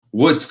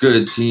What's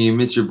good,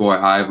 team? It's your boy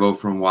Ivo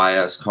from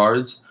YS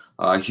Cards.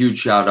 Huge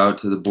shout out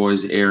to the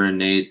boys Aaron,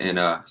 Nate, and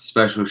a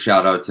special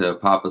shout out to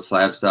Papa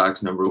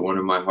Slabstocks, number one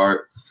in my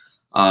heart.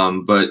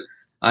 But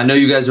I know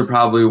you guys are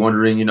probably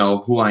wondering,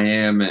 who I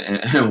am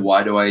and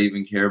why do I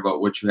even care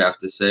about what you have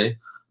to say.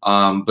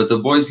 But the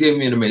boys gave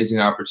me an amazing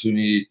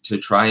opportunity to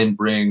try and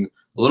bring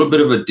a little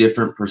bit of a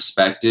different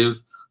perspective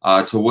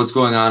to what's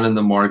going on in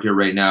the market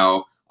right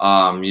now.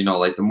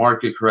 Like the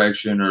market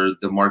correction or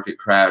the market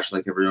crash,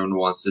 like everyone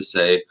wants to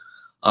say.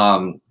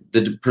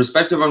 The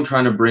perspective I'm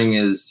trying to bring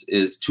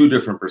is two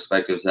different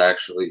perspectives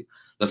actually.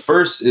 The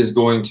first is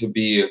going to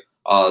be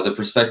the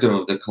perspective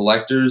of the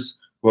collectors,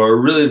 who are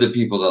really the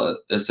people that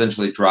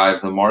essentially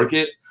drive the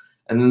market.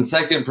 And then the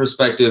second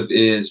perspective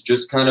is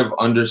just kind of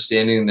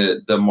understanding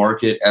the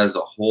market as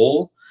a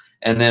whole,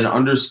 and then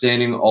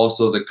understanding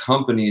also the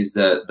companies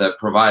that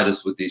provide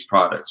us with these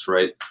products,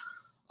 right?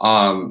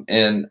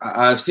 And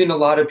I've seen a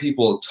lot of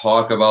people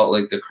talk about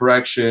like the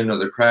correction or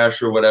the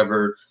crash or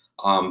whatever,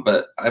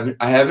 but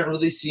I haven't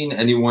really seen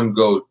anyone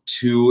go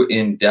too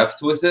in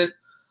depth with it.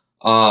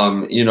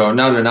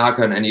 Not a knock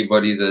on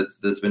anybody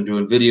that's been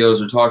doing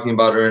videos or talking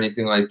about it or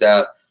anything like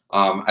that.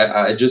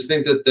 I just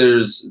think that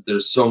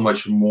there's so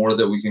much more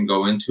that we can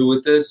go into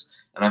with this,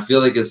 and I feel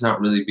like it's not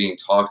really being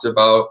talked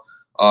about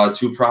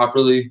too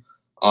properly.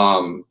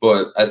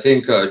 But I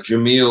think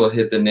Jamil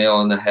hit the nail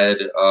on the head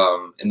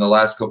in the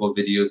last couple of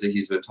videos that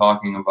he's been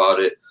talking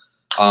about it.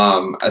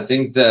 I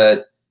think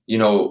that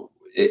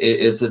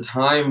it's a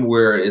time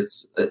where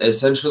it's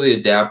essentially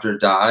adapt or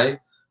die,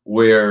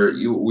 where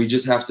we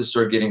just have to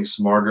start getting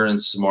smarter and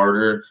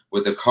smarter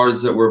with the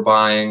cards that we're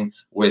buying,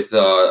 with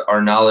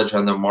our knowledge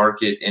on the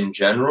market in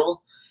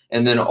general.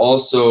 And then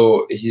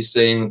also he's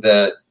saying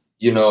that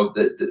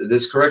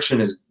this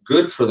correction is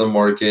good for the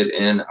market,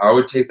 and I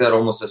would take that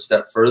almost a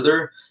step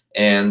further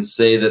and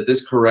say that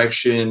this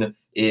correction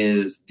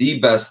is the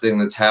best thing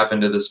that's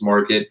happened to this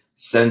market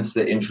since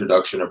the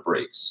introduction of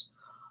breaks.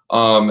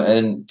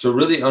 And to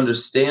really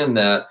understand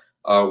that,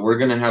 we're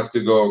going to have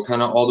to go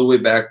kind of all the way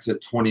back to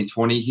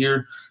 2020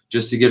 here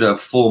just to get a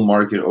full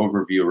market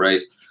overview,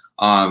 right?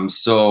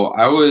 So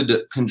I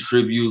would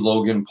contribute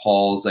Logan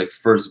Paul's like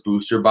first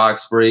booster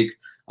box break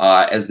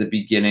as the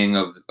beginning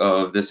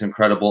of this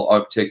incredible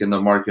uptick in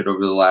the market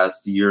over the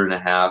last year and a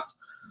half.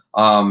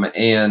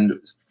 And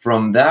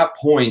from that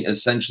point,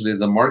 essentially,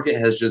 the market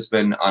has just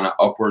been on an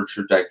upward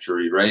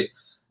trajectory, right?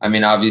 I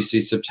mean, obviously,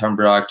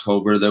 September,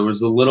 October, there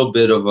was a little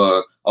bit of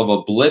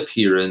a blip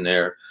here and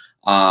there.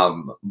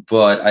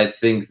 But I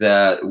think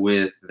that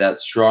with that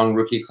strong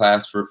rookie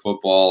class for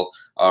football,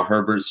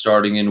 Herbert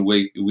starting in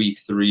week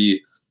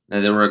 3,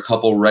 and there were a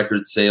couple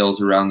record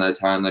sales around that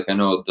time. Like I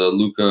know the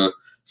Luka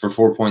for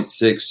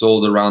 4.6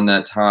 sold around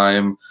that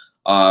time.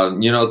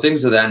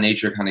 Things of that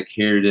nature kind of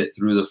carried it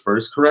through the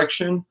first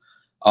correction.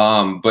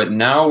 But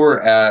now we're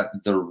at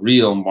the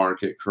real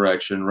market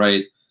correction,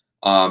 right?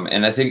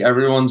 And I think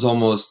everyone's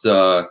almost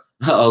a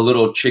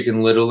little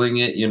chicken littling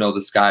it.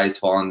 The sky is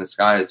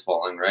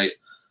falling, right?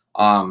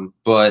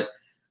 But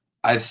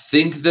I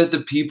think that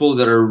the people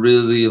that are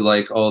really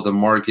like, oh, the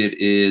market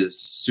is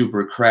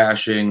super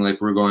crashing,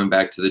 like we're going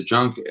back to the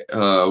junk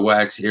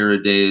wax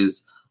era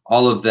days,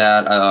 all of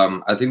that.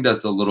 I think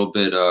that's a little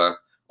bit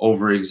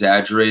over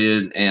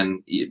exaggerated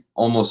and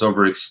almost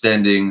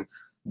overextending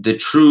the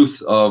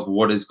truth of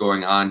what is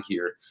going on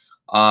here.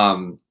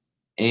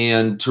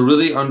 And to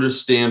really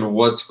understand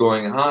what's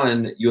going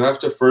on, you have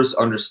to first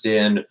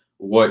understand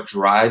what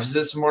drives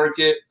this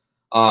market.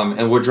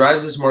 And what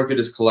drives this market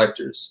is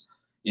collectors.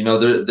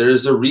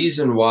 There's a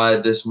reason why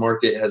this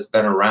market has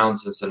been around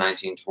since the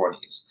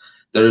 1920s.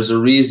 There's a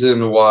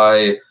reason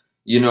why,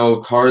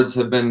 cards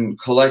have been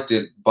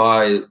collected,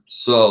 buy,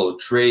 sell,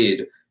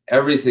 trade,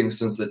 everything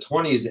since the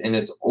 20s, and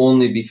it's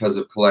only because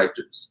of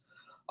collectors.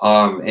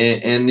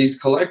 And these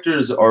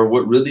collectors are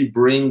what really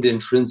bring the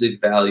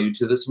intrinsic value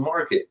to this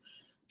market.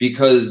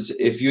 Because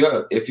if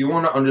you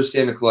want to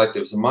understand a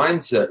collector's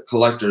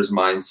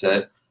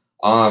mindset,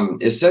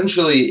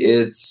 essentially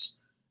it's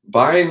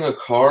buying a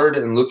card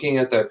and looking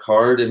at that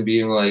card and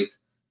being like,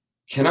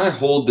 can I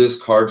hold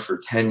this card for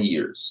 10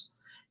 years?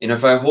 And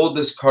if I hold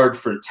this card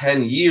for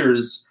 10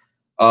 years,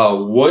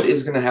 what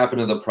is going to happen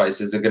to the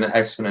price? Is it going to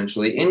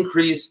exponentially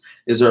increase?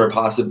 Is there a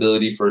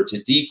possibility for it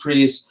to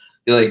decrease?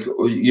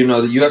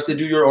 You have to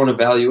do your own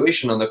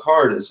evaluation on the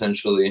card,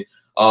 essentially.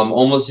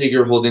 Almost like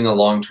you're holding a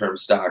long-term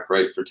stock,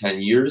 right, for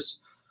 10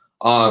 years.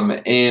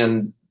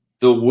 And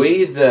the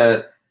way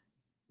that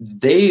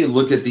they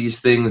look at these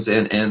things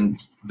and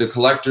the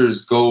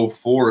collectors go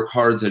for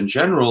cards in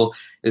general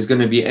is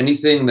going to be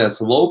anything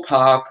that's low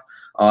pop,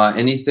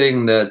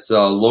 anything that's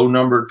low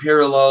numbered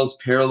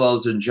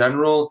parallels in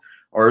general,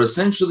 or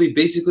essentially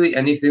basically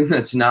anything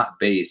that's not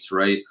base,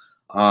 right?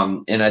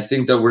 And I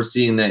think that we're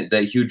seeing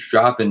that huge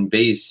drop in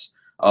base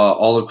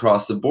all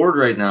across the board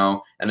right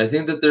now, and I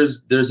think that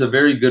there's a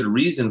very good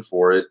reason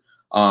for it.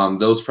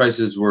 Those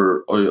prices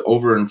were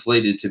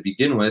overinflated to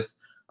begin with.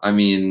 I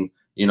mean,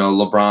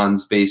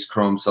 LeBron's base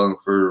chrome selling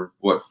for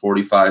what,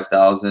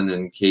 45,000,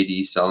 and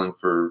KD selling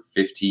for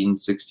 15,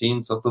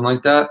 16, something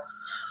like that.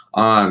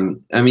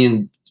 I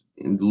mean,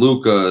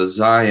 Luka,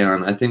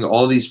 Zion, I think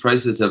all these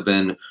prices have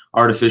been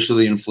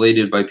artificially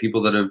inflated by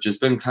people that have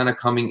just been kind of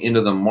coming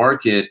into the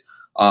market,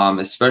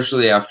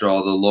 especially after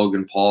all the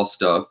Logan Paul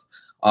stuff,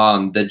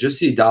 that just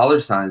see dollar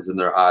signs in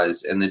their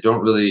eyes and they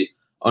don't really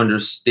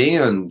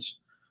understand,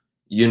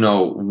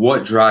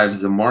 what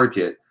drives the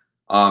market.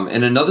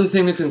 And another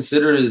thing to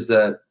consider is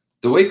that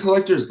the way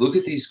collectors look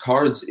at these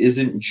cards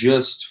isn't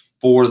just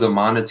for the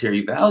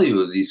monetary value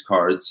of these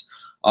cards.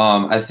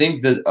 I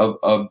think that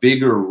a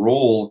bigger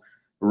role,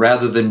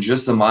 rather than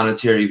just the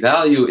monetary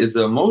value, is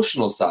the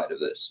emotional side of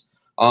this.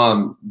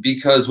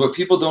 Because what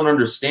people don't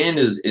understand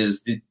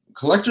is the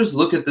collectors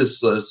look at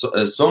this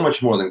as so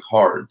much more than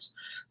cards.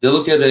 They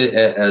look at it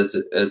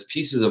as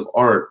pieces of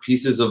art,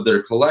 pieces of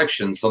their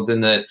collection,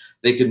 something that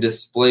they can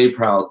display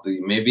proudly.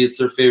 Maybe it's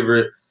their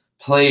favorite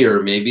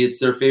player, maybe it's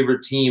their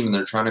favorite team, and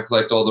they're trying to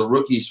collect all the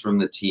rookies from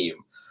the team.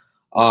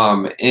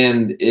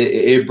 And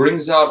it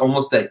brings out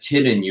almost that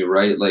kid in you,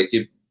 right? Like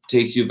it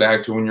takes you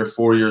back to when you're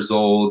 4 years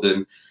old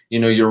and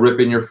you're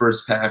ripping your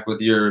first pack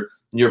with your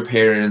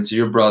parents,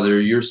 your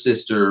brother, your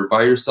sister,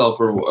 by yourself,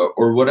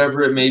 or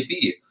whatever it may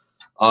be.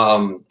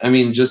 I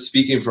mean, just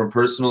speaking from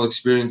personal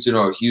experience,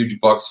 a huge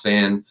Bucks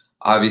fan.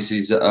 Obviously,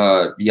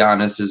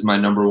 Giannis is my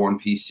number one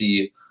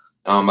PC.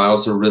 I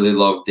also really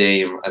love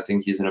Dame. I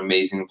think he's an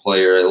amazing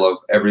player. I love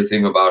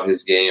everything about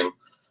his game.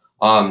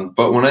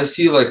 But when I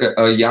see like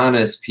a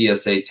Giannis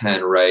PSA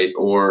 10, right,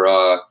 or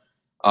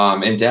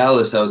in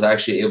Dallas, I was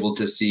actually able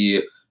to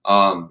see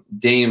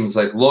Dame's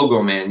like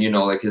logo man,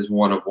 like his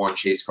one-of-one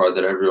chase card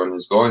that everyone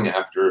is going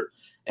after.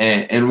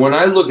 And when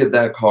I look at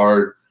that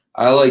card,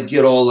 I like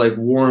get all like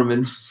warm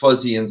and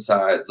fuzzy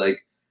inside.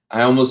 Like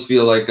I almost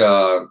feel like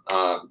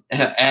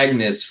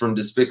Agnes from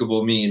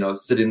Despicable Me,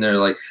 sitting there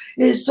like,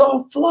 it's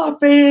so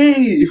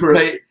fluffy,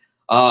 right?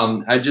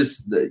 I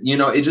just,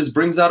 it just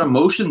brings out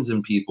emotions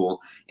in people,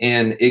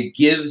 and it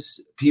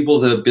gives people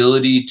the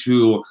ability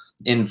to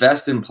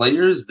invest in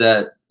players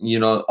that,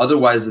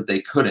 otherwise that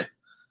they couldn't.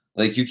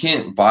 Like you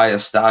can't buy a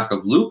stock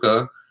of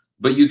Luka,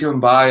 but you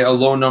can buy a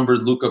low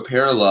numbered Luka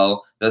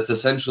parallel that's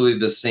essentially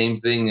the same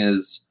thing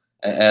as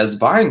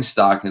buying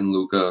stock in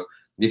Luka,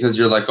 because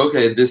you're like,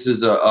 okay, this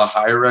is a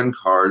higher end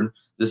card.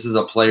 This is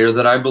a player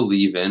that I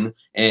believe in,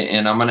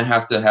 and I'm going to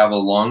have a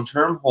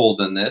long-term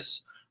hold in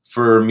this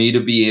for me to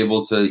be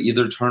able to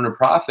either turn a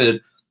profit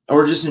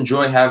or just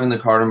enjoy having the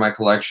card in my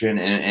collection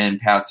and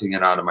passing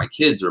it on to my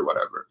kids or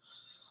whatever.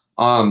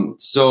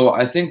 So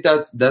I think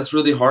that's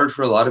really hard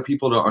for a lot of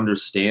people to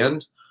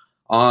understand.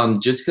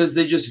 Just because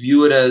they just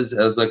view it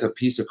as like a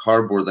piece of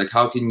cardboard. Like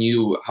how can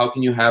you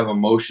have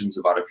emotions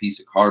about a piece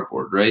of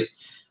cardboard, right?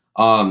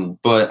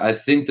 But I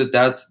think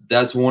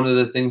that's one of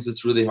the things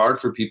that's really hard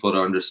for people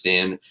to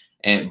understand.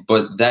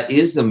 But that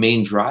is the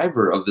main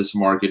driver of this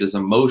market, is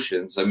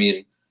emotions. I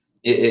mean,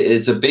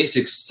 it's a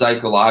basic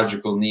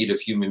psychological need of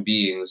human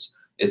beings.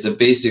 It's a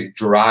basic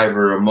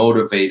driver, a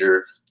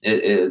motivator.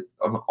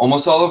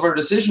 Almost all of our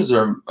decisions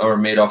are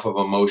made off of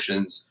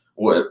emotions,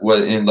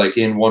 what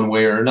in one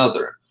way or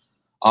another.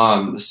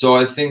 So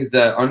I think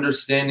that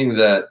understanding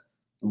that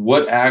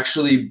what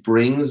actually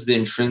brings the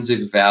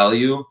intrinsic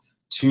value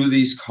to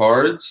these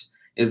cards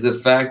is the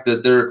fact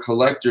that there are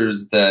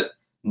collectors that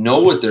know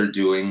what they're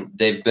doing.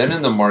 They've been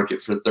in the market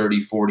for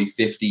 30, 40,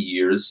 50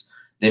 years.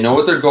 They know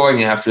what they're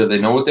going after. They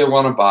know what they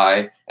want to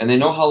buy, and they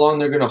know how long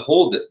they're going to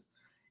hold it.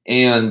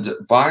 And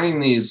buying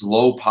these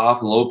low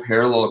pop, low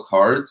parallel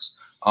cards,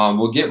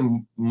 we'll get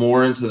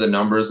more into the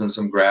numbers and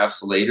some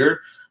graphs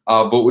later.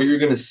 But what you're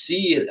going to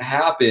see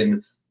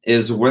happen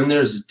is when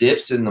there's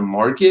dips in the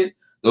market,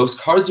 those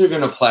cards are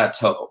going to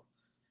plateau.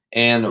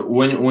 And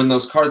when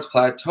those cards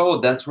plateau,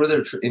 that's where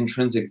their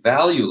intrinsic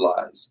value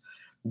lies.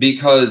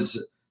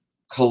 Because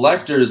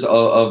collectors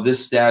of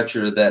this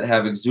stature that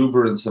have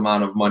exuberant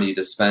amount of money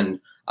to spend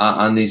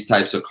on these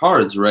types of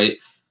cards, right?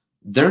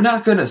 They're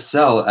not going to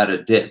sell at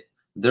a dip.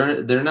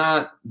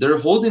 They're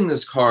holding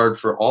this card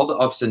for all the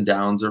ups and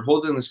downs. They're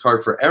holding this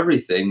card for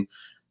everything.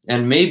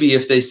 And maybe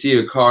if they see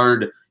a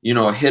card,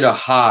 hit a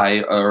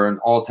high or an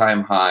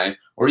all-time high,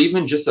 or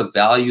even just a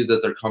value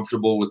that they're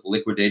comfortable with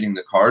liquidating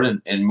the card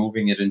and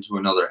moving it into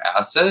another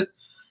asset,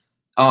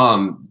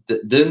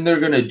 then they're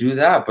going to do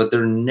that, but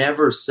they're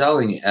never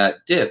selling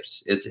at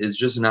dips. It's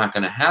just not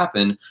going to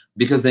happen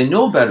because they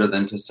know better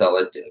than to sell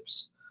at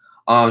dips.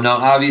 Now,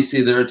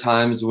 obviously, there are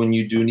times when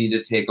you do need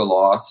to take a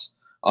loss.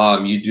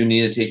 You do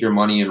need to take your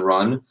money and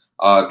run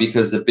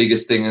because the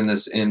biggest thing in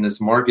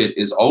this market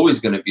is always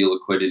going to be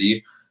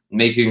liquidity,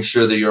 making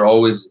sure that you're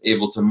always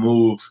able to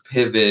move,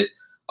 pivot,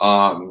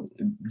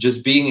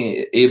 just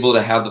being able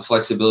to have the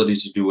flexibility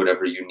to do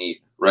whatever you need,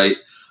 right?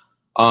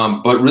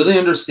 But really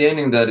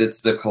understanding that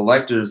it's the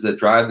collectors that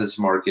drive this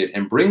market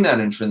and bring that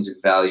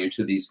intrinsic value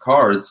to these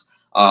cards,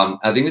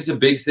 I think it's a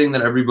big thing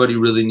that everybody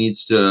really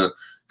needs to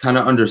kind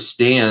of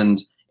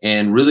understand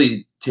and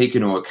really take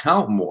into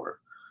account more,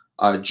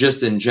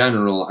 just in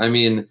general. I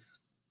mean,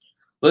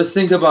 let's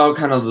think about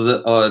kind of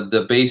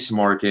the base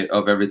market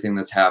of everything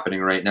that's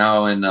happening right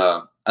now. And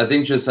I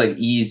think just like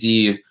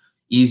easy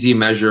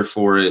measure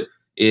for it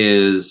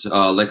is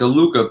like a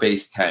Luka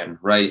base 10,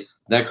 right?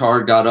 That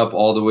card got up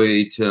all the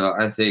way to,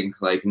 I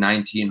think, like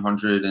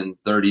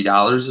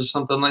 $1,930 or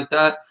something like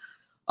that.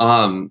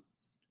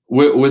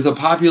 With a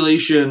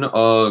population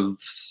of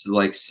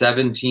like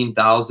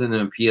 17,000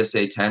 in a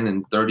PSA 10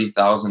 and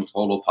 30,000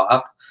 total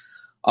pop,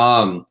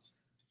 to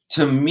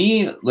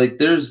me, like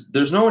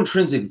there's no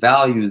intrinsic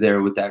value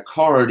there with that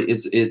card.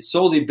 It's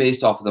solely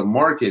based off of the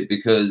market,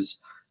 because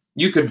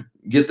you could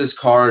get this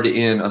card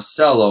in a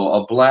cello,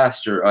 a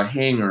blaster, a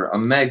hanger, a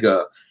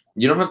mega.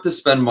 You don't have to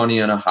spend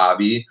money on a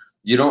hobby.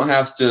 You don't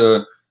have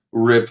to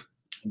rip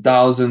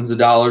thousands of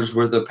dollars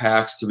worth of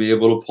packs to be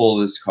able to pull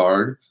this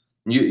card.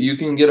 You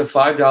can get a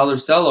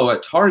 $5 cello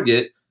at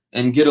Target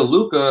and get a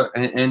Luka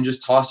and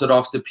just toss it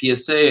off to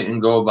PSA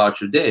and go about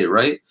your day,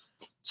 right?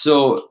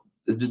 So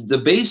the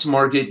base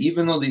market,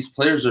 even though these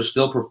players are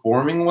still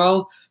performing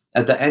well,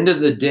 at the end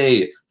of the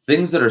day,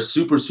 things that are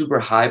super, super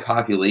high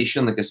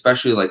population, like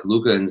especially like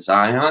Luka and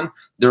Zion,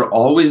 they're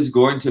always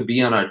going to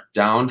be on a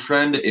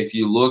downtrend if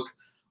you look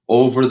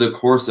over the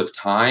course of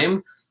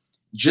time,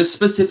 just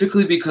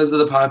specifically because of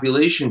the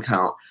population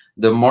count.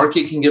 The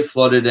market can get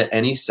flooded at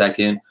any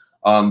second.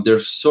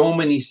 There's so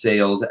many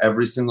sales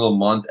every single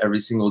month, every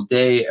single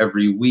day,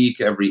 every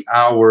week, every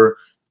hour,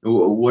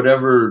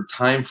 whatever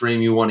time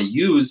frame you want to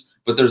use,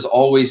 but there's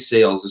always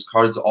sales. This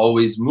card's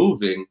always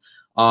moving.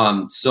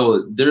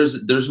 So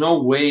there's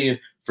no way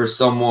for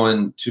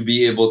someone to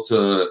be able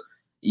to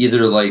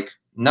either like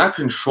not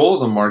control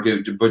the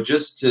market, but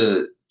just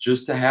to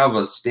have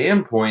a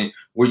standpoint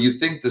where you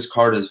think this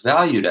card is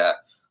valued at.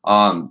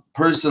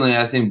 Personally,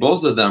 I think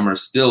both of them are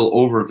still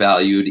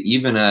overvalued,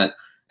 even at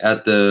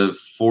the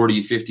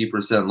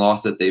 40-50%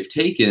 loss that they've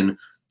taken,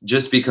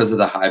 just because of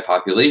the high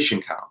population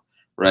count,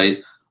 right?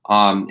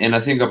 And I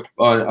think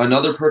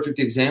another perfect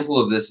example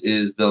of this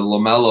is the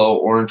LaMelo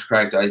Orange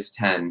Cracked Ice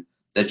 10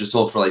 that just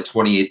sold for like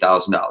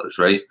 $28,000,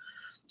 right?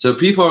 So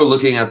people are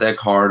looking at that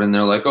card and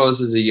they're like, oh, this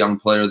is a young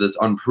player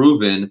that's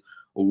unproven.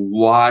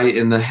 Why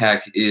in the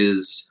heck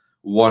is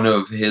one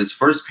of his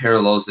first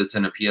parallels that's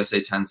in a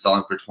PSA 10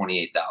 selling for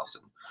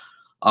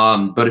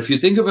 $28,000? But if you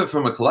think of it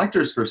from a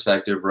collector's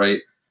perspective,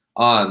 right,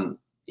 think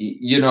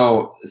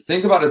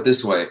about it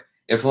this way.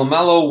 If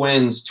LaMelo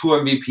wins 2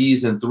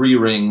 MVPs and 3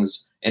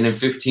 rings and in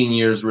 15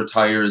 years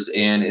retires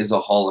and is a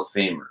Hall of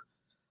Famer,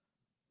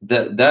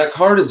 that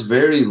card is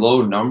very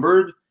low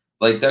numbered.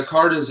 Like that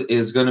card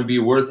is going to be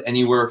worth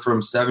anywhere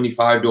from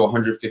 $75,000 to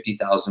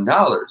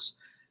 $150,000.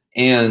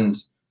 And,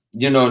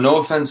 no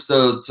offense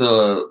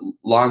to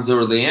Lonzo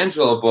or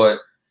LiAngelo, but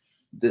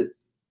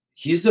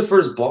he's the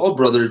first Ball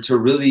brother to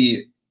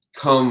really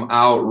come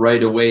out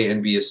right away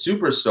and be a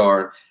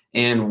superstar.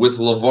 And with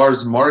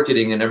LeVar's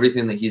marketing and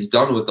everything that he's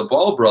done with the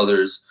Ball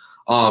brothers,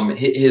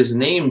 his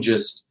name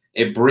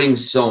it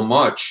brings so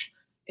much.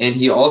 And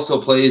he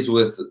also plays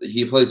with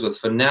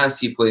finesse.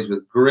 He plays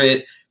with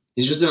grit.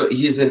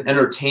 He's an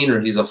entertainer.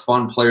 He's a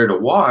fun player to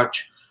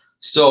watch.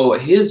 So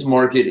his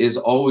market is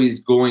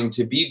always going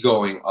to be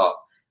going up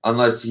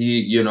unless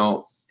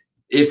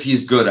if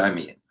he's good, I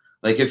mean.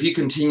 Like if he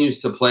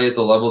continues to play at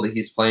the level that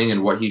he's playing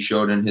and what he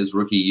showed in his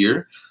rookie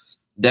year,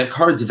 that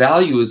card's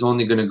value is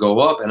only going to go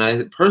up. And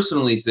I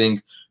personally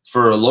think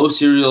for a low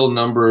serial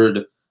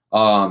numbered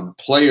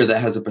player that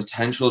has a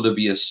potential to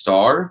be a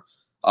star,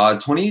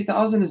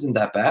 28,000 isn't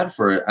that bad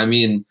for it. I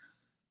mean,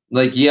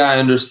 like, yeah, I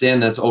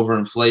understand that's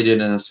overinflated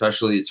and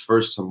especially it's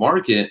first to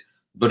market.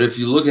 But if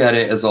you look at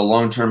it as a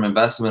long-term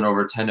investment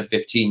over 10 to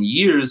 15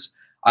 years,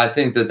 I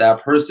think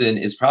that person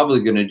is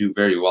probably going to do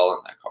very well on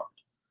that card.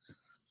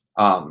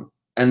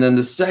 And then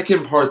the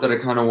second part that I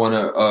kind of want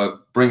to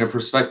bring a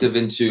perspective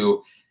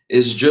into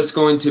is just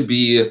going to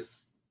be,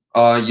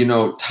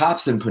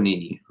 Topps and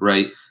Panini,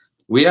 right?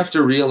 We have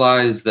to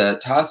realize that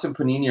Topps and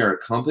Panini are a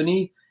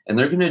company, and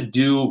they're going to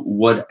do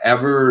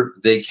whatever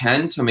they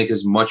can to make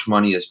as much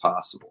money as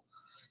possible.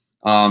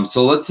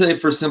 So let's say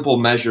for simple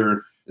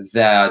measure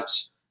that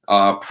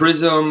the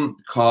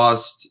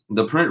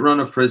print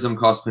run of Prism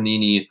cost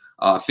Panini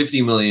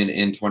 $50 million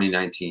in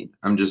 2019.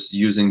 I'm just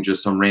using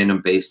some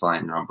random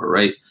baseline number,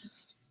 right?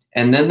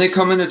 And then they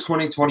come into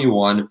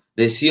 2021,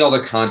 they see all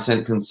the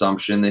content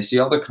consumption, they see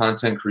all the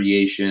content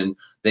creation,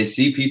 they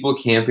see people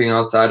camping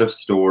outside of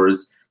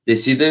stores, they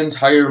see the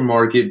entire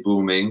market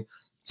booming.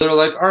 So they're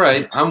like, all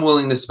right, I'm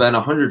willing to spend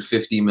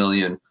 $150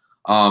 million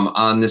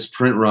on this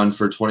print run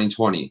for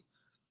 2020,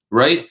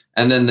 right?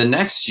 And then the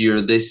next year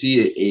they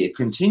see it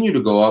continue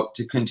to go up,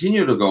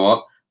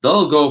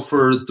 they'll go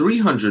for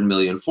 $300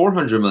 million,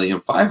 $400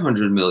 million,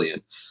 $500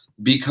 million.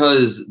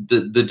 Because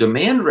the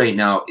demand right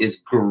now is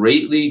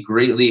greatly,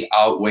 greatly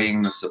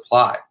outweighing the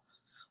supply.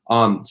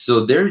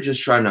 So they're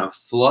just trying to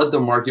flood the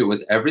market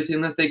with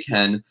everything that they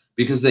can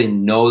because they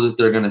know that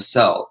they're going to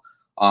sell.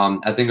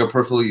 I think a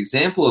perfect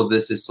example of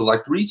this is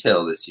Select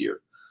Retail this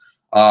year.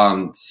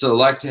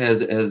 Select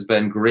has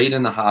been great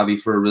in the hobby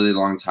for a really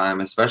long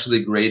time,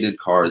 especially graded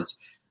cards.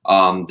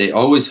 They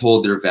always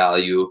hold their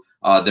value.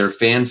 They're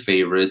fan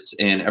favorites.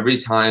 And every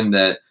time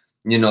that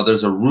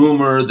there's a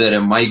rumor that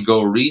it might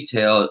go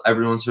retail,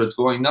 everyone starts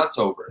going nuts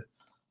over it.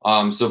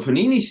 So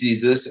Panini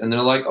sees this and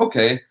they're like,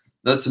 okay,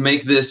 let's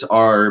make this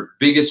our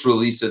biggest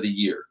release of the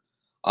year.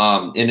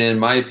 And in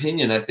my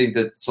opinion, I think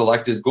that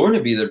Select is going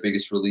to be their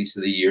biggest release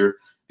of the year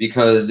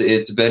because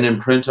it's been in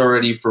print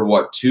already for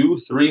what,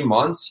 2-3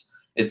 months.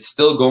 It's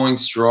still going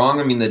strong.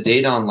 I mean, the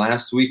data on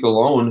last week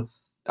alone,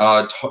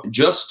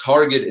 just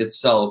Target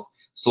itself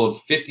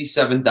sold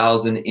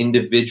 57,000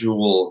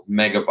 individual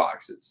mega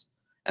boxes,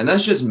 and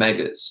that's just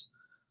megas.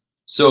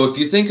 So if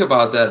you think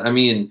about that, I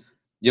mean,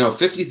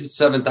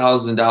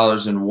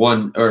 $57,000 in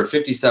one, or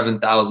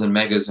 57,000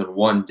 megas in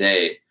one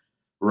day,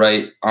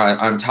 right?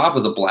 On top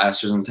of the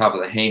blasters, on top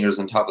of the hangers,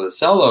 on top of the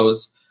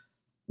cellos,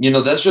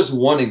 that's just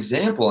one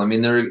example. I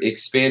mean, they're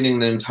expanding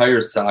the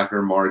entire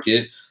soccer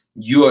market.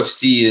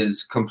 UFC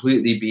is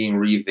completely being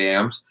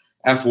revamped.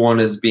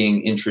 F1 is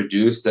being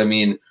introduced. I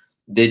mean,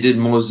 they did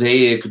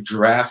mosaic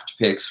draft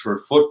picks for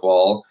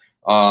football.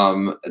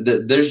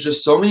 There's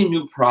just so many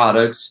new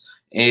products,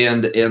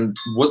 and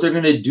what they're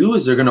going to do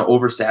is they're going to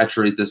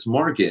oversaturate this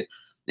market.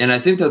 And I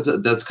think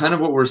that's kind of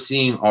what we're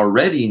seeing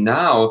already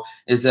now,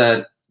 is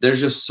that there's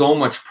just so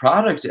much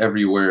product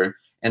everywhere,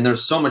 and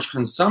there's so much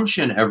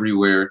consumption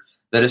everywhere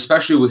that,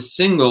 especially with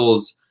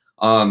singles,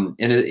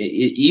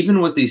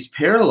 even with these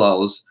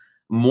parallels,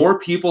 more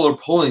people are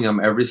pulling them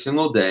every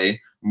single day.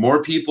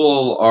 More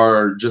people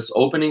are just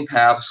opening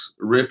packs,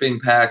 ripping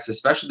packs,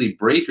 especially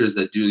breakers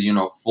that do,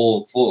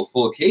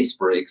 full case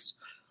breaks.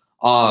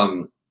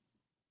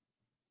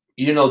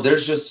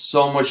 There's just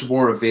so much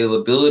more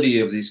availability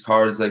of these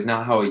cards, like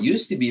not how it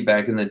used to be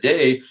back in the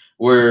day,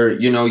 where,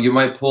 you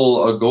might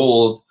pull a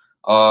gold,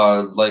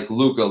 like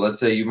Luka. Let's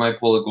say you might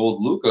pull a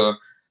gold Luka,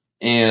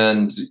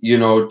 and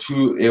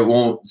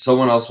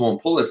someone else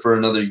won't pull it for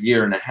another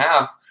year and a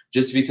half,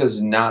 just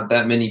because not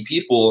that many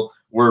people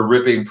were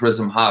ripping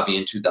Prism Hobby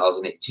in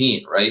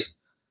 2018, right?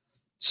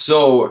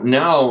 So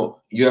now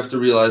you have to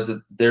realize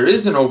that there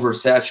is an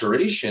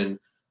oversaturation,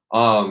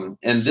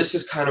 and this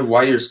is kind of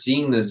why you're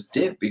seeing this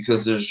dip,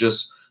 because there's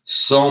just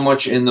so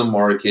much in the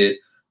market.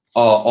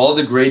 All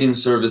the grading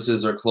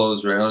services are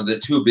closed right now. The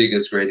two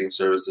biggest grading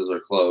services are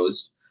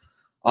closed.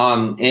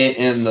 And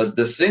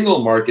the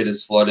single market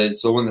is flooded.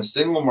 So when the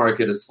single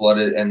market is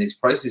flooded and these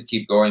prices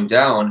keep going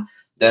down,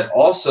 that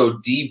also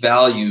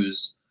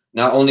devalues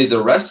not only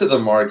the rest of the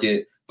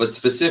market, but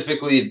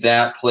specifically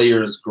that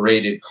player's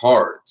graded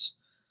cards.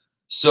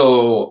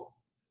 So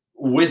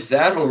with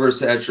that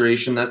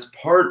oversaturation, that's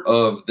part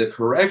of the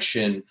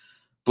correction.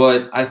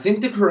 But I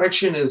think the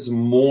correction is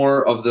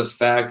more of the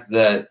fact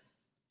that,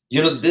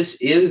 this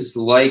is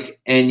like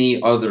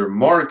any other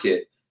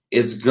market.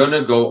 It's going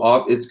to go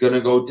up, it's going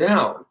to go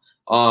down.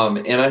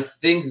 And I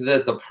think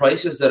that the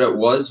prices that it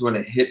was when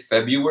it hit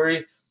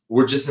February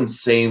were just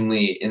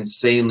insanely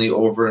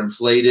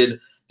overinflated.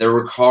 There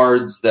were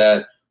cards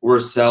that were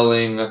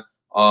selling,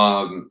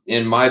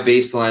 in my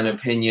baseline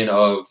opinion,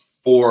 of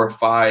 4,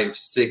 5,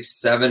 6,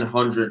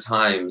 700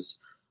 times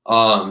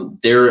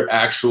their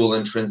actual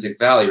intrinsic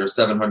value, or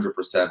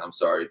 700%, I'm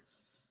sorry,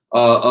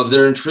 of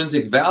their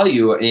intrinsic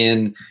value.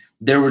 And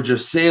there were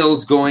just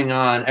sales going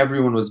on.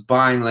 Everyone was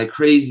buying like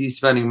crazy,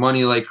 spending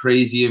money like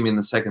crazy. I mean,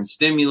 the second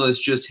stimulus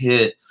just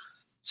hit.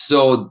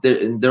 So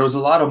there was a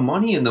lot of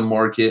money in the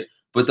market,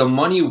 but the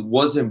money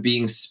wasn't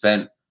being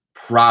spent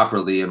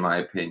properly, in my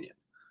opinion.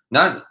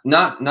 Not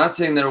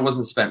saying that it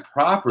wasn't spent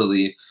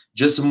properly,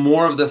 just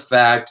more of the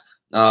fact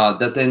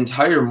that the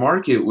entire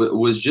market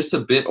was just a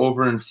bit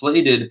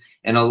overinflated,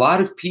 and a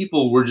lot of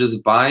people were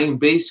just buying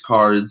base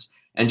cards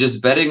and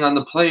just betting on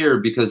the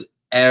player because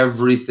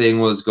everything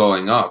was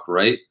going up,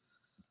 right?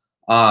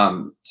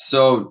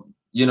 So,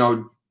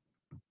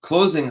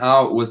 closing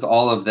out with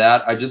all of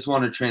that, I just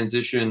want to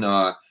transition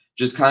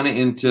just kind of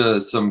into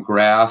some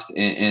graphs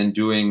and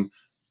doing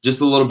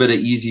just a little bit of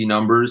easy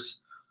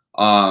numbers,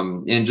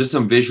 and just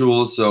some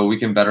visuals so we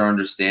can better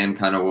understand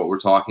kind of what we're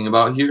talking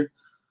about here.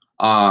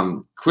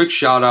 Quick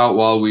shout out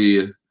while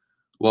we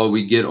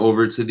get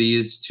over to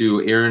these,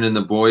 to Aaron and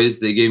the boys.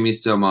 They gave me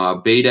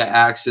some beta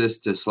access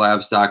to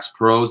Slabstox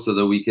Pro so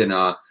that we can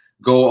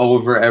go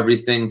over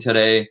everything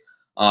today.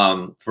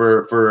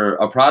 For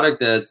a product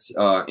that's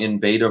in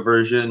beta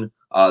version,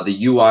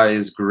 the UI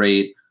is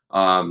great.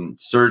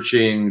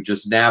 Searching,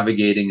 just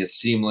navigating is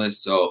seamless.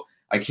 So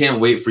I can't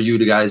wait for you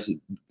guys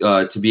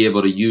to be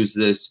able to use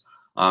this,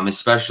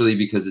 especially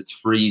because it's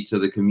free to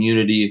the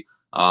community.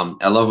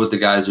 I love what the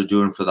guys are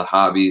doing for the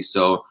hobby.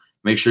 So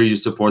make sure you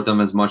support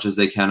them as much as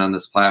they can on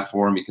this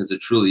platform, because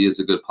it truly is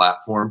a good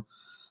platform.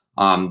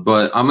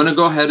 But I'm going to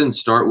go ahead and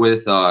start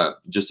with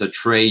just a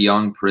Trae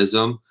Young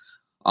Prism.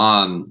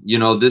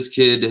 This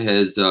kid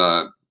has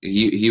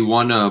he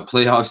won a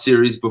playoff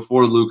series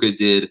before Luka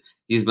did.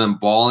 He's been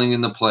balling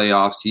in the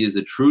playoffs. He is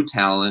a true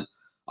talent.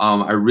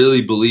 I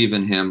really believe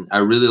in him. I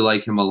really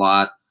like him a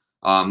lot.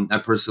 I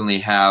personally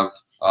have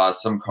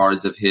some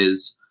cards of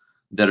his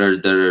that are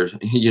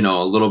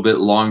a little bit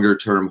longer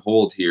term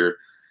hold here.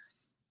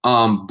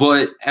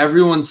 But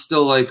everyone's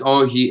still like,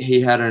 oh, he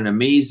had an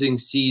amazing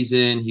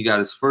season. He got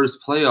his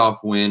first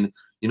playoff win.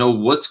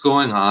 What's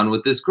going on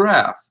with this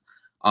graph?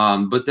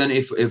 But then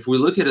if we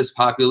look at his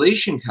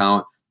population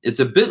count, It's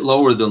a bit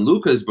lower than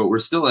Luka's, but we're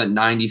still at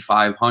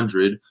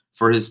 9,500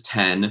 for his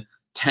 10,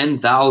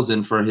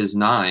 10,000 for his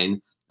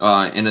 9,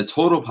 and a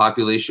total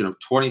population of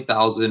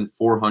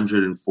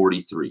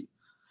 20,443.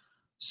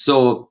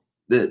 So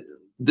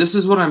this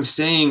is what I'm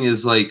saying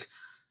is like,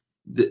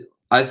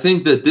 I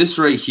think that this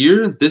right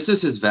here, this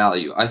is his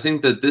value. I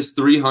think that this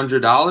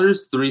 $300,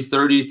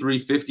 $330,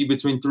 $350,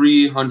 between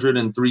 $300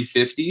 and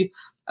 $350,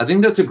 I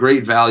think that's a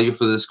great value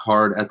for this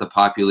card at the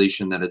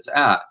population that it's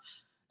at.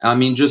 I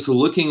mean, just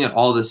looking at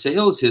all the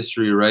sales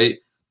history, right?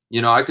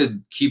 You know, I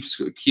could keep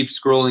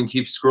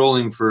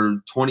scrolling for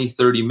 20,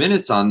 30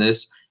 minutes on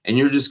this, and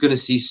you're just going to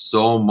see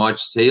so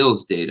much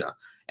sales data.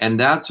 And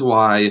that's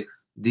why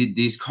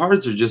these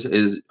cards are just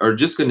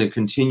going to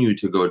continue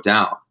to go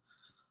down.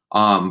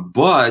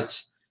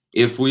 But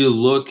if we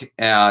look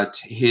at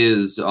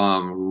his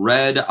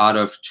red out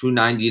of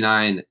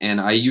 299,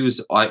 and I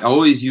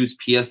always use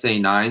PSA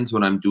 9s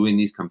when I'm doing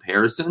these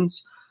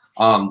comparisons,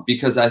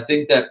 because I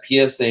think that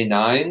PSA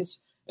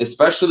 9s,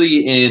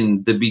 especially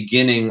in the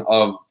beginning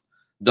of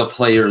the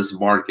player's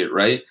market,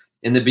 right?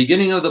 In the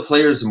beginning of the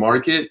player's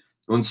market,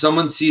 when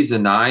someone sees a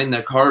 9,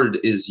 that card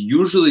is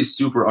usually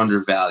super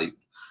undervalued.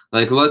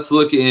 Like, let's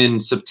look in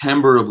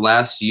September of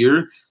last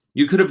year.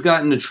 You could have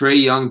gotten a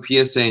Trae Young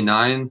PSA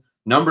 9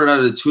 numbered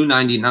out of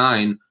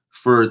 299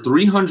 for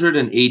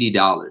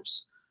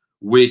 $380,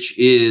 which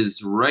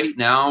is right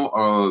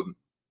now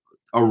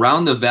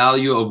around the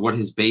value of what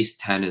his base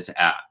 10 is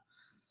at.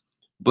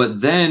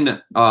 But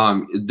then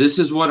this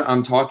is what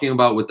I'm talking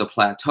about with the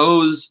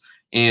plateaus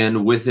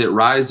and with it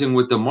rising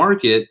with the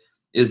market,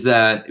 is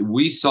that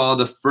we saw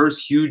the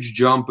first huge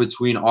jump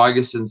between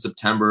August and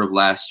September of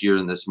last year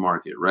in this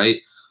market, right?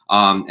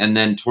 And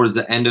then towards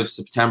the end of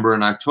September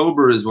and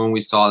October is when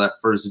we saw that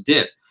first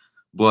dip.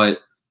 But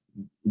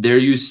there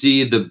you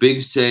see the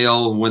big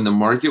sale when the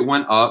market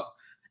went up.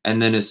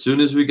 And then as soon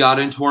as we got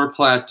into our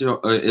plateau,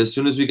 as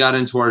soon as we got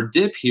into our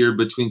dip here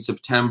between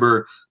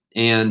September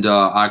and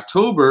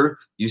October,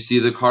 you see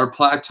the card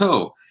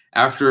plateau.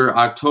 After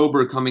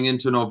October coming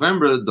into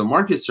November, the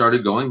market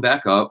started going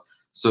back up.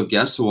 So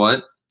guess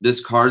what?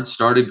 This card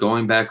started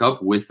going back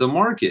up with the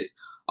market.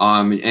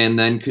 And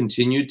then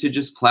continued to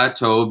just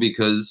plateau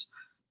because,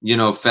 you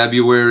know,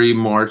 February,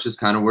 March is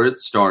kind of where it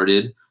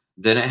started.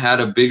 Then it had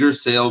a bigger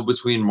sale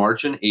between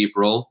March and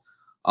April.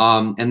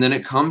 And then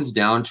it comes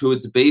down to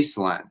its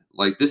baseline.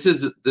 Like this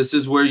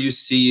is where you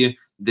see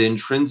the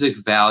intrinsic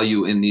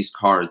value in these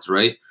cards,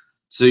 right?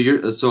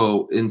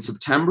 So in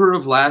September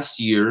of last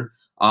year,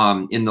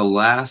 in the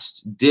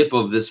last dip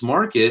of this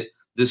market,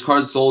 this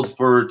card sold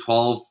for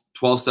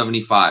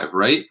 $12.75,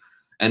 right?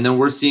 And then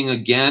we're seeing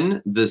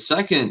again the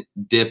second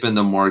dip in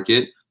the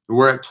market.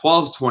 We're at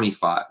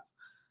 $12.25.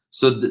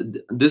 So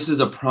this is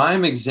a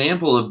prime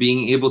example of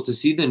being able to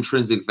see the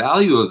intrinsic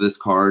value of this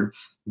card,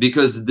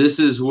 because this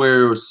is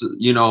where,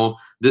 you know,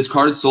 this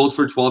card sold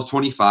for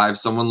 $12.25.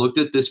 Someone looked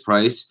at this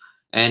price,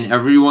 and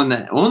everyone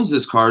that owns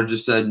this card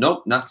just said,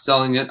 nope, not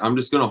selling it. I'm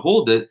just going to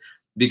hold it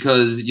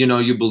because, you know,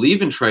 you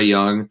believe in Trae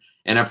Young.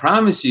 And I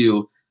promise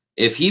you,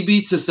 if he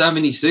beats the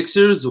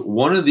 76ers,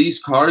 one of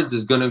these cards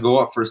is going to go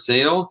up for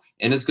sale,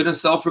 and it's going to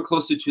sell for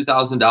close to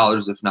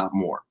 $2,000, if not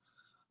more.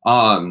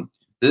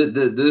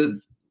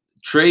 The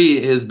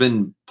Trae has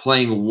been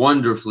playing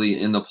wonderfully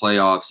in the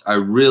playoffs. I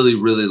really,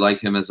 really like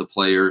him as a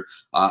player.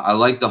 I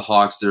like the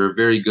Hawks. They're a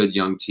very good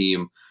young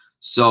team.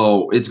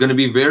 So it's going to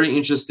be very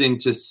interesting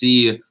to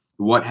see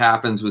what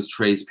happens with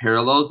Trae's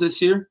parallels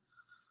this year.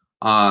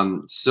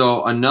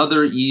 So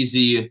another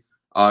easy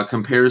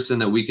comparison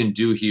that we can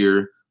do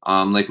here,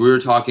 like we were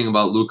talking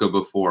about Luka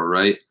before,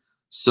 right?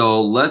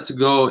 So let's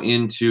go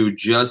into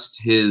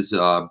just his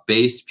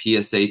base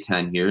PSA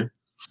 10 here.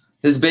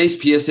 His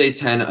base PSA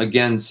 10,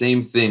 again,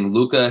 same thing.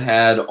 Luka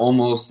had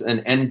almost an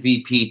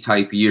MVP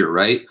type year,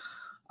 right?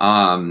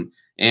 And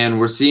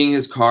we're seeing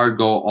his card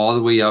go all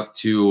the way up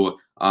to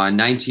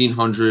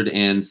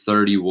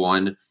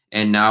 1,931,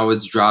 and now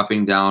it's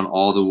dropping down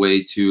all the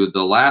way to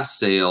the last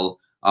sale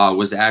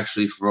was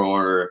actually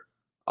for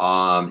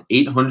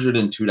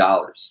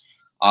 $802,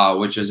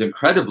 which is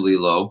incredibly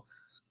low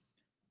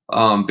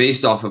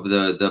based off of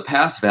the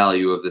past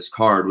value of this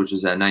card, which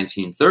is at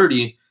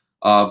 1,930.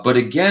 But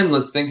again,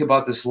 let's think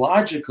about this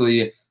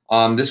logically.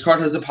 This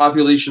card has a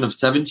population of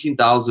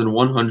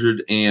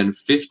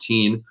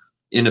 17,115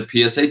 in a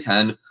PSA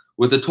 10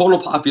 with a total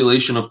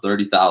population of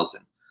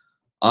 30,000.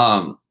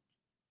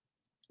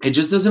 It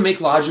just doesn't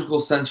make logical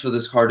sense for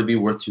this card to be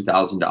worth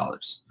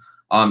 $2,000.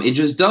 It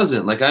just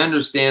doesn't. Like, I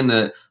understand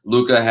that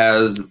Luka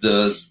has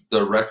the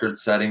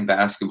record-setting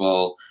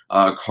basketball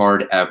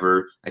card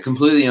ever. I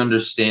completely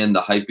understand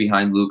the hype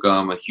behind Luka.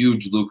 I'm a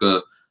huge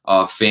Luka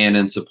fan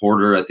and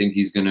supporter. I think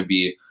he's going to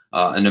be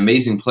an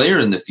amazing player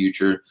in the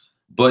future.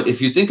 But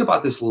if you think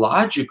about this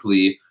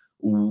logically,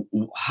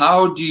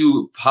 how do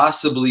you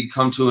possibly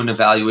come to an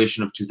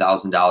evaluation of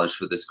 $2,000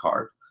 for this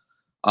card?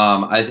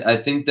 I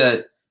think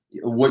that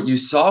what you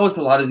saw with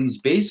a lot of these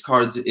base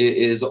cards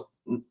is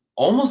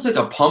almost like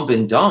a pump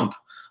and dump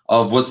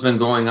of what's been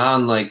going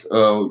on. Like,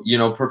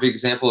 perfect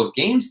example of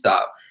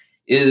GameStop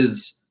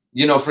is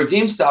for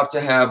GameStop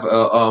to have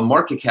a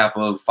market cap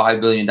of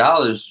 $5 billion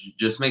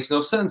just makes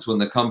no sense when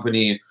the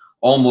company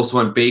almost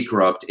went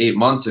bankrupt 8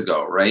 months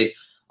ago, right?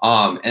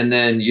 And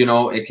then,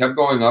 it kept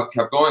going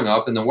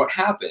up. And then what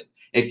happened?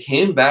 It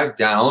came back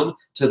down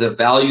to the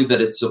value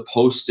that it's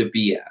supposed to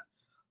be at.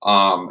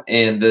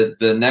 And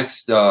the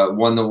next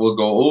one that we'll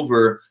go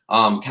over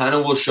kind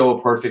of will show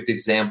a perfect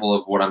example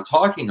of what I'm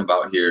talking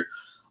about here.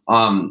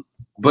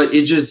 But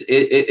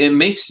it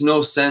makes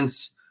no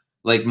sense.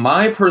 Like,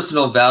 my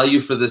personal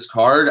value for this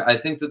card, I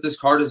think that this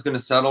card is going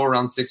to settle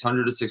around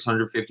 $600 to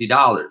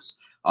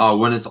 $650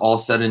 when it's all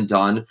said and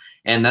done.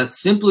 And that's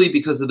simply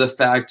because of the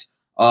fact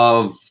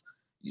of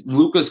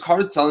Luka's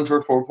card selling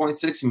for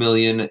 4.6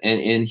 million,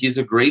 and he's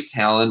a great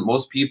talent.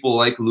 Most people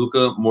like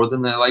Luka more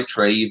than they like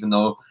Trey, even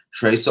though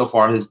Trey so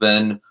far has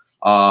been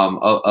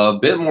a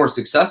bit more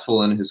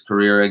successful in his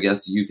career. I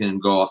guess you can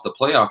go off the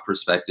playoff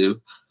perspective.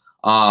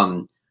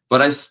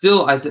 But I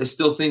still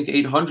think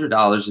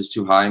 $800 is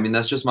too high. I mean,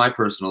 that's just my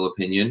personal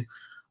opinion.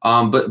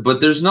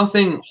 But there's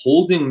nothing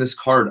holding this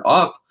card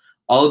up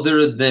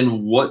other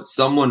than what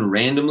someone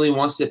randomly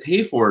wants to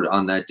pay for it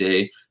on that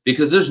day,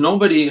 because there's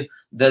nobody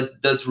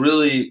that's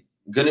really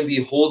going to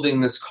be holding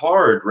this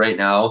card right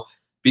now,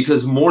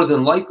 because more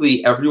than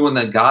likely everyone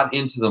that got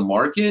into the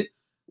market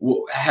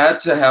had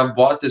to have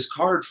bought this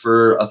card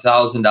for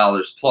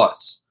 $1,000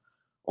 plus,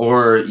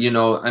 or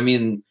I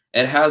mean,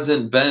 it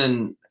hasn't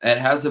been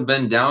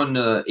down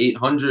to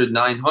 800,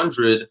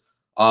 900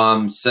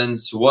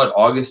 since what,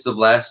 August of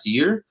last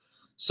year.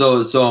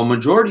 So a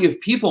majority of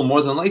people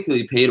more than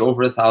likely paid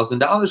over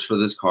 $1,000 for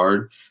this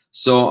card.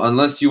 So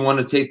unless you want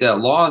to take that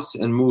loss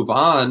and move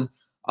on,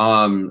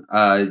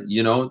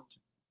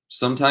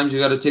 sometimes you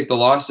got to take the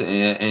loss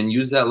and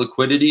use that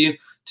liquidity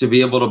to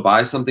be able to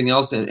buy something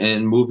else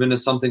and move into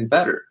something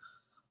better.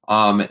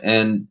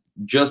 And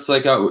just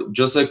like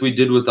we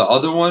did with the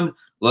other one,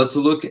 let's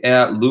look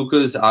at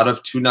Luka's out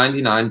of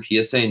 299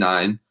 PSA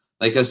 9.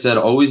 Like I said,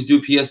 always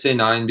do PSA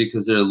 9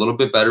 because they're a little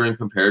bit better in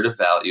comparative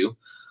value.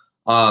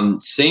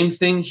 Same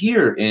thing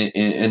here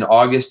in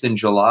August and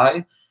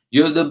July.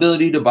 You have the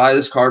ability to buy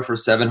this card for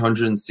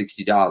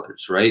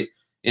 $760, right?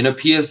 In a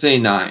PSA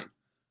 9.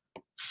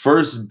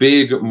 First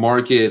big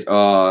market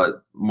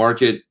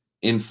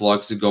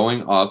influx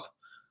going up,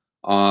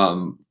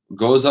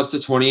 goes up to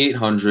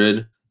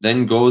 2,800,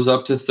 then goes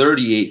up to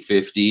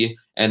 3,850,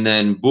 and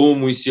then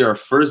boom, we see our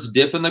first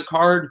dip in the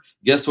card.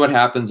 Guess what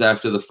happens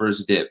after the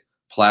first dip?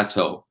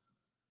 Plateau.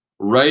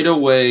 Right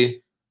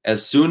away,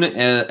 as soon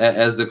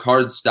as the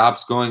card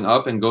stops going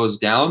up and goes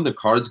down, the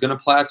card's going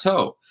to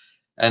plateau.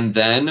 And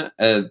then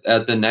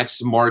at the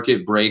next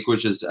market break,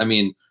 which is, I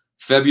mean,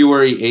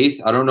 February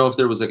 8th, I don't know if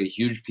there was like a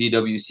huge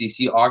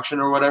PWCC auction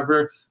or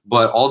whatever,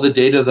 but all the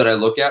data that I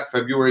look at,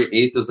 February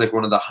 8th is like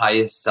one of the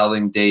highest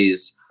selling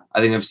days I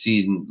think I've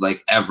seen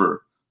like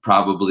ever,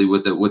 probably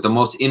with the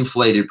most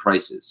inflated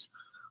prices.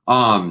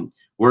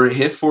 Where it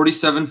hit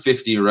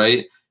 47.50,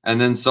 right? And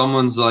then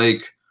someone's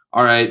like,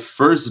 all right,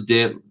 first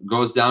dip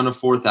goes down to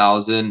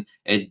 4,000.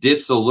 It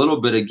dips a little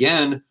bit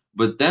again,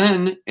 but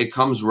then it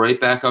comes right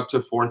back up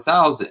to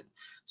 4,000.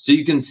 So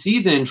you can see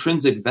the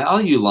intrinsic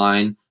value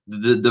line,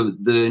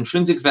 the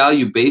intrinsic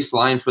value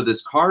baseline for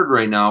this card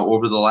right now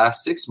over the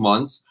last 6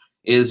 months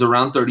is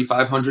around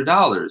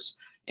 $3,500.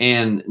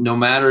 And no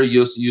matter,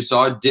 you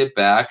saw it dip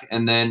back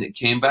and then it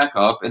came back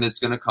up, and it's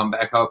going to come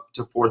back up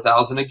to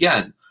 4,000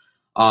 again.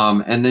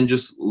 And then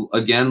just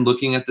again,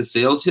 looking at the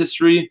sales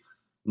history,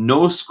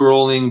 no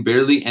scrolling,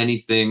 barely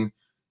anything.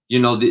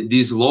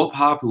 These low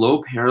pop,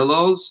 low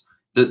parallels,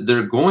 that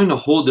they're going to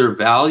hold their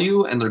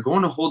value, and they're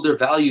going to hold their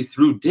value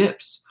through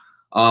dips.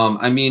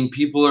 I mean,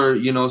 people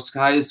are,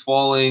 sky is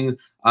falling.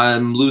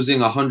 I'm losing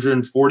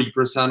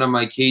 140% of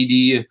my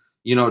KD,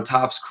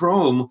 Topps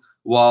Chrome.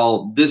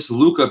 While this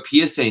Luka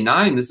PSA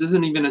 9, this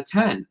isn't even a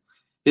 10.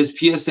 His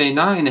PSA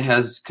 9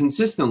 has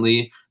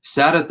consistently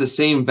sat at the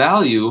same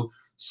value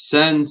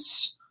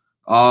since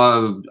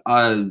October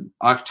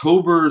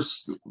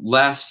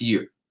last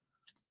year.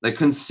 Like,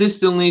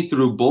 consistently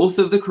through both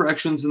of the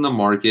corrections in the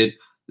market,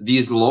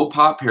 these low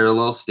pop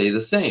parallels stay the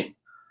same.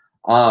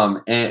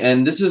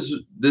 And this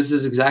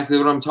is exactly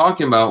what I'm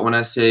talking about when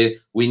I say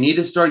we need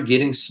to start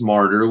getting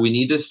smarter. We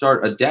need to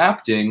start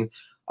adapting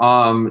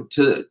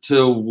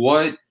to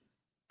what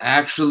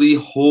actually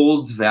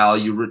holds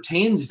value,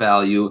 retains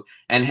value,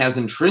 and has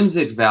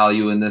intrinsic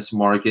value in this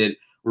market,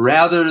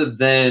 rather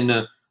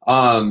than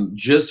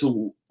just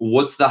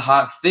what's the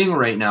hot thing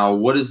right now.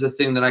 What is the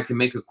thing that I can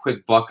make a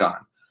quick buck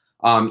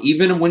on?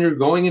 Even when you're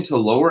going into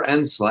lower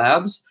end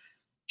slabs,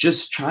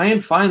 just try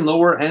and find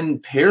lower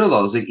end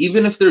parallels. Like,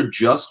 even if they're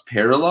just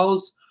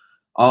parallels,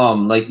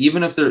 like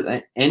even if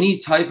they're any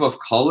type of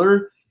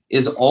color,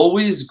 is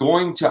always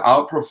going to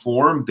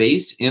outperform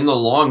base in the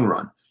long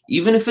run.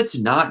 Even if it's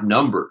not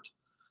numbered,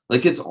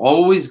 like, it's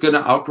always going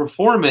to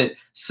outperform it,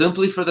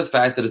 simply for the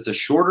fact that it's a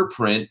shorter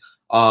print.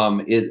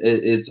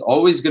 It's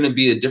always going to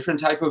be a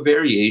different type of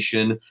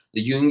variation,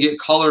 that you can get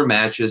color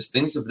matches,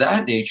 things of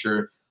that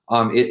nature.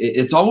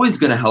 It's always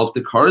going to help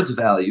the card's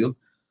value.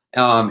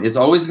 It's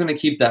always going to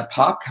keep that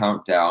pop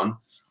count down.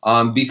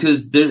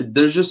 because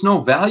there's just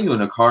no value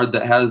in a card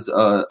that has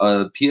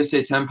a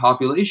PSA 10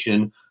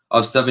 population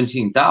of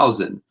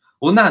 17,000.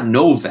 Well, not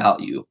no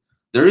value.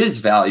 There is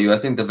value. I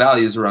think the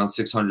value is around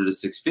 600 to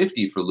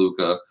 650 for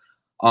Luka,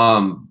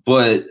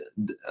 but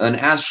an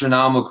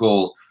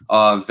astronomical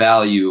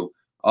value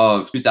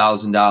of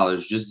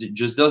 $2,000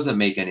 just doesn't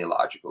make any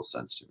logical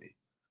sense to me.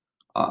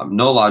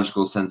 No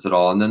logical sense at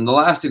all. And then the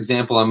last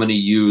example I'm going to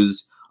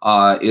use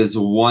is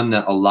one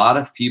that a lot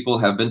of people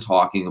have been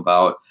talking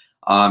about,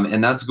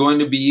 and that's going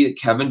to be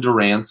Kevin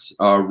Durant's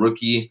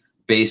rookie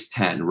base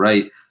 10,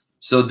 right?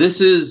 So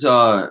this is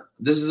a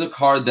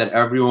card that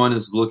everyone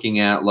is looking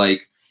at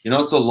like,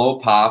 it's a low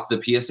pop.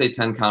 The PSA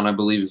 10 count, I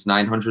believe, is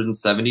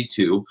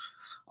 972.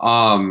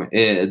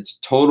 Its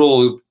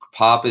total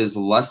pop is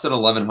less than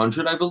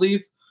 1,100, I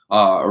believe.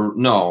 Or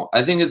no,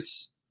 I think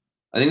it's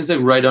like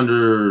right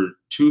under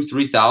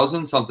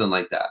 3,000, something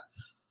like that.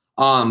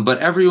 But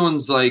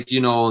everyone's like,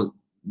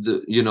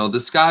 the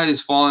sky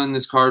is falling.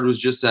 This card was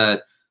just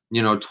at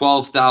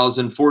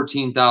 12,000,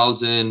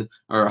 14,000,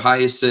 or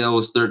highest sale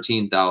was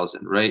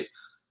 13,000, right?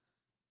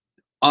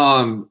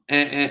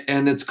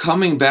 And it's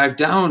coming back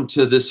down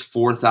to this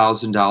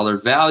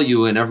 $4,000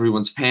 value, and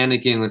everyone's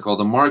panicking, like all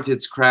the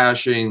market's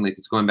crashing, like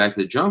it's going back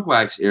to the junk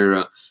wax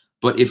era.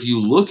 But if you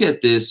look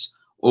at this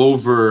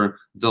over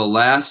the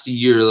last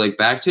year, like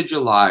back to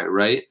July,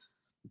 right?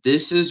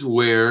 This is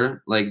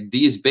where like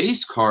these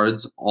base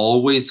cards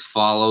always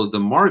follow the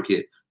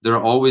market. They're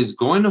always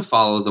going to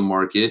follow the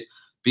market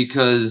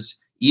because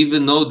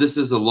even though this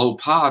is a low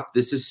pop,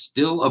 this is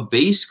still a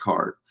base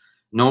card.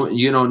 No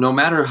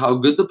matter how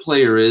good the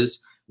player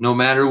is, no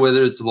matter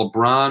whether it's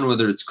LeBron,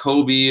 whether it's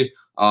Kobe,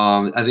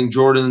 I think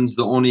Jordan's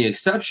the only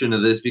exception to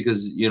this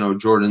because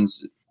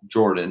Jordan's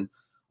Jordan.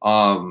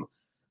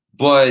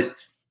 But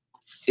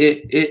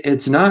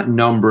it's not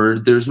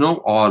numbered. There's no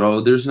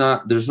auto. There's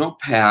no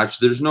patch.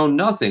 There's no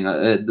nothing.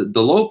 The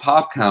low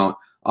pop count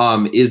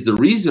is the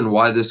reason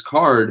why this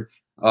card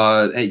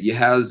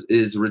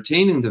is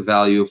retaining the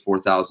value of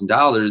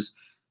 $4,000,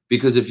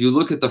 because if you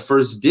look at the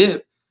first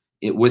dip,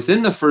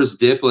 within the first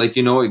dip, like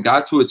it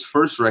got to its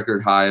first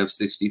record high of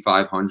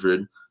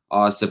 6,500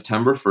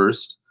 September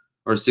 1st,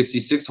 or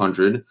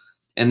 6,600.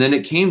 And then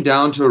it came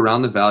down to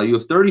around the value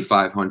of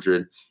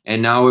 3,500, and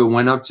now it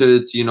went up to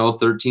its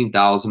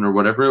 13,000 or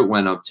whatever it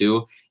went up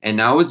to, and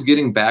now it's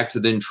getting back to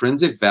the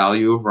intrinsic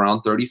value of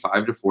around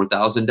 $35,000 to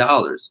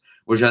 $4,000,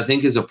 which I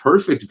think is a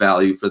perfect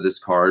value for this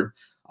card.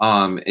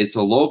 It's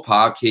a low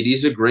pop.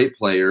 KD's a great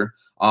player,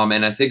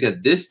 and I think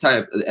at this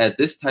type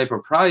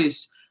of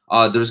price,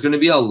 there's going to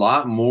be a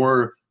lot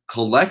more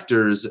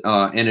collectors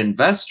and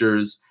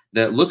investors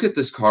that look at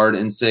this card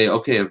and say,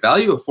 okay, a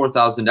value of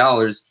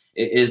 $4,000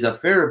 is a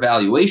fair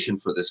valuation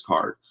for this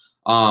card.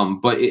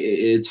 But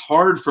it's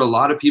hard for a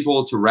lot of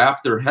people to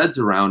wrap their heads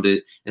around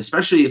it,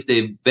 especially if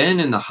they've been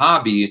in the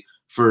hobby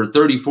for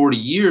 30, 40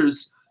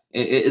 years.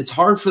 It's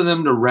hard for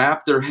them to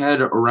wrap their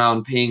head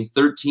around paying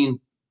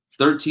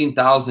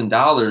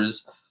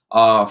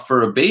 $13,000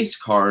 for a base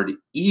card,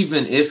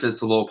 even if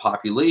it's a low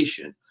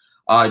population,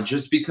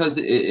 just because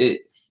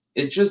it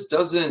just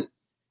doesn't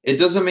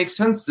make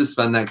sense to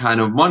spend that kind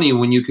of money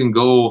when you can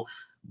go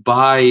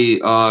buy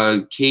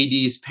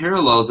KD's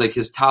parallels, like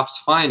his Topps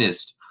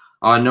Finest,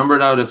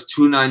 numbered out of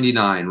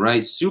 299,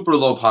 right? Super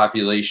low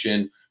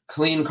population,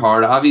 clean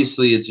card.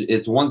 Obviously,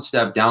 it's one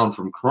step down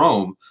from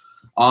Chrome,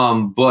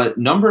 but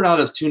numbered out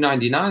of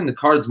 299, the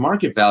card's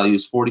market value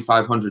is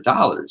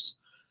 $4,500.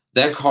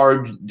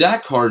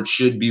 That card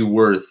should be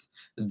worth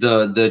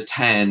the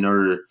 10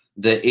 or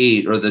the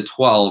 8 or the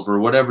 12 or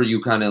whatever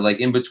you kind of like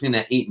in between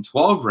that 8 and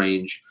 12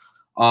 range.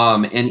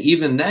 And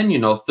even then,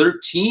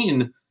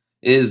 13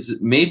 is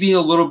maybe a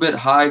little bit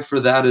high for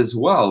that as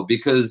well,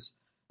 because,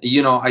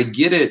 I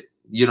get it.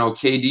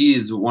 KD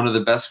is one of the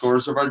best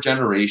scorers of our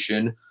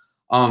generation.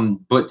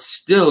 But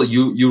still,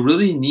 you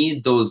really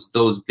need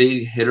those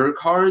big hitter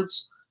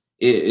cards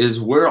is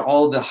where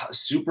all the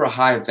super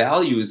high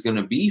value is going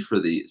to be for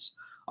these.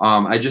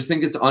 I just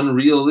think it's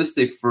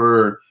unrealistic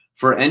for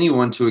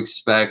anyone to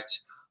expect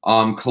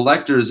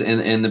collectors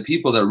and the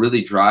people that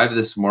really drive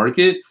this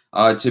market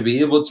to be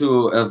able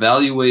to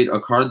evaluate a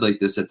card like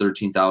this at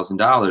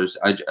 $13,000.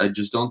 I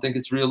just don't think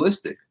it's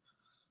realistic.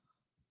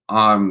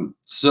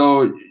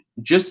 So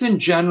just in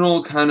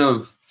general, kind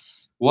of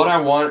what I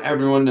want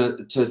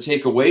everyone to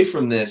take away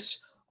from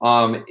this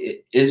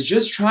is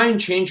just try and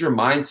change your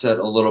mindset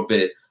a little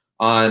bit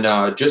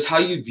on just how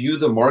you view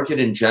the market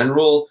in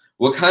general,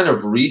 what kind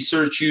of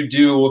research you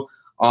do,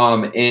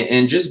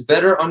 and just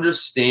better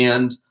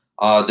understand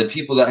the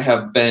people that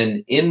have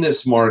been in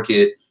this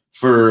market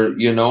for,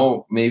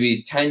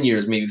 maybe 10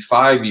 years, maybe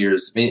 5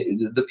 years,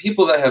 the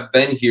people that have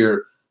been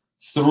here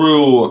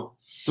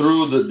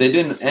they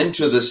didn't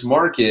enter this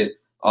market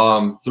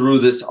through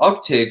this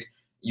uptick.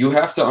 You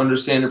have to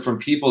understand it from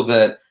people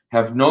that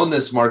have known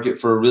this market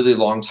for a really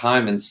long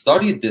time and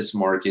studied this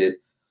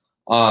market.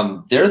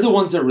 They're the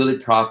ones that really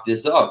prop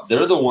this up.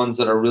 They're the ones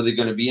that are really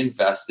going to be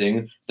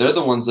investing. They're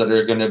the ones that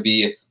are going to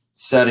be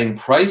setting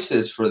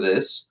prices for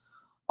this.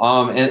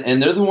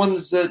 And they're the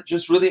ones that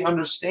just really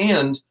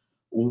understand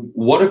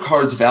what a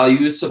card's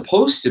value is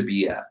supposed to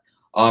be at.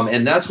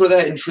 And that's where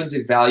that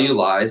intrinsic value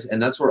lies,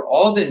 and that's where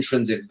all the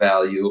intrinsic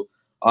value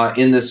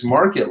in this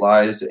market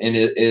lies, and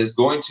it is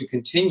going to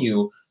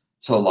continue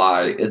to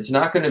lie. It's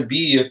not going to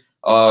be,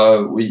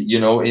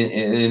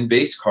 in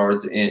base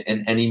cards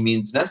in any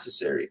means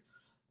necessary.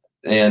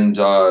 And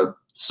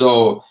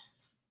so,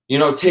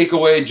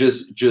 takeaway,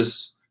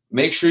 just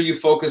make sure you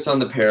focus on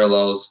the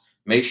parallels.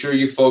 Make sure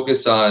you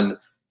focus on,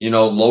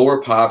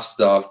 lower pop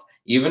stuff.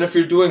 Even if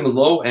you're doing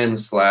low end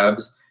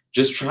slabs,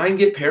 just try and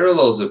get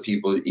parallels of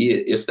people.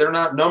 If they're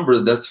not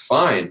numbered, that's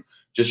fine.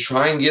 Just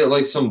try and get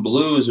like some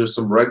blues or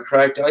some red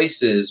cracked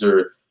ices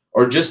or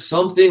just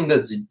something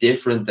that's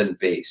different than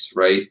base,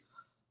 right?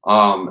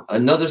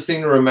 Another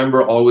thing to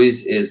remember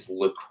always is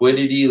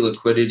liquidity,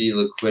 liquidity,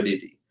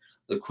 liquidity.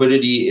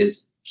 Liquidity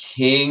is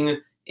king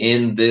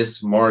in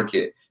this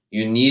market.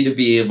 You need to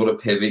be able to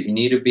pivot. You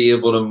need to be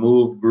able to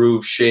move,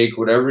 groove, shake,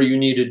 whatever you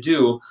need to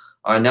do,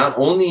 not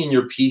only in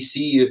your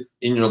PC,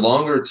 in your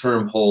longer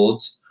term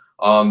holds,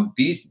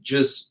 be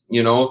just,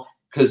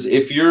 because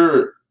if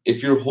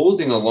you're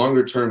holding a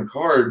longer term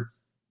card,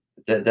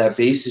 that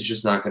base is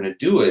just not going to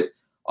do it.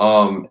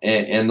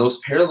 And those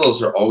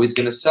parallels are always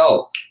going to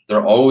sell.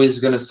 They're always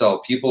going to sell.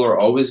 People are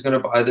always going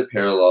to buy the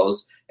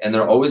parallels, and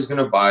they're always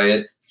going to buy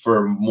it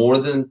for more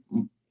than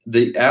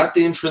the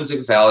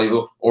intrinsic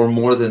value or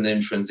more than the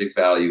intrinsic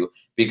value,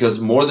 because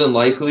more than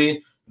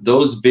likely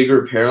those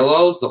bigger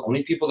parallels, the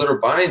only people that are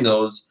buying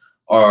those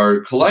are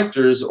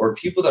collectors or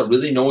people that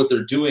really know what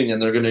they're doing,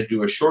 and they're going to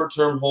do a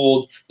short-term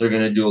hold. They're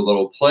going to do a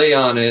little play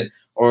on it,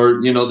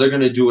 or they're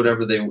going to do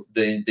whatever they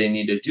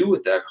need to do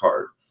with that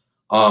card.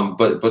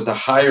 But the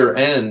higher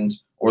end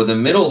or the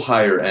middle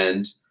higher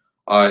end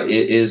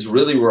is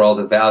really where all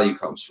the value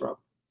comes from.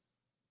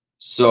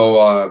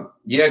 So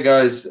yeah,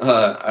 guys,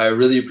 I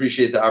really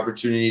appreciate the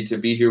opportunity to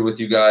be here with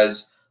you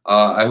guys.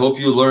 I hope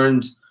you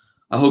learned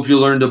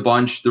a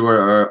bunch through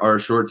our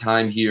short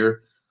time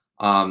here.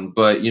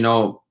 But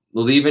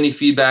leave any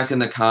feedback in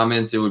the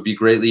comments. It would be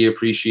greatly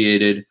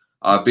appreciated.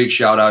 Big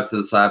shout out to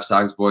the Slab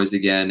Stocks boys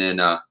again, and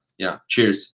yeah, cheers.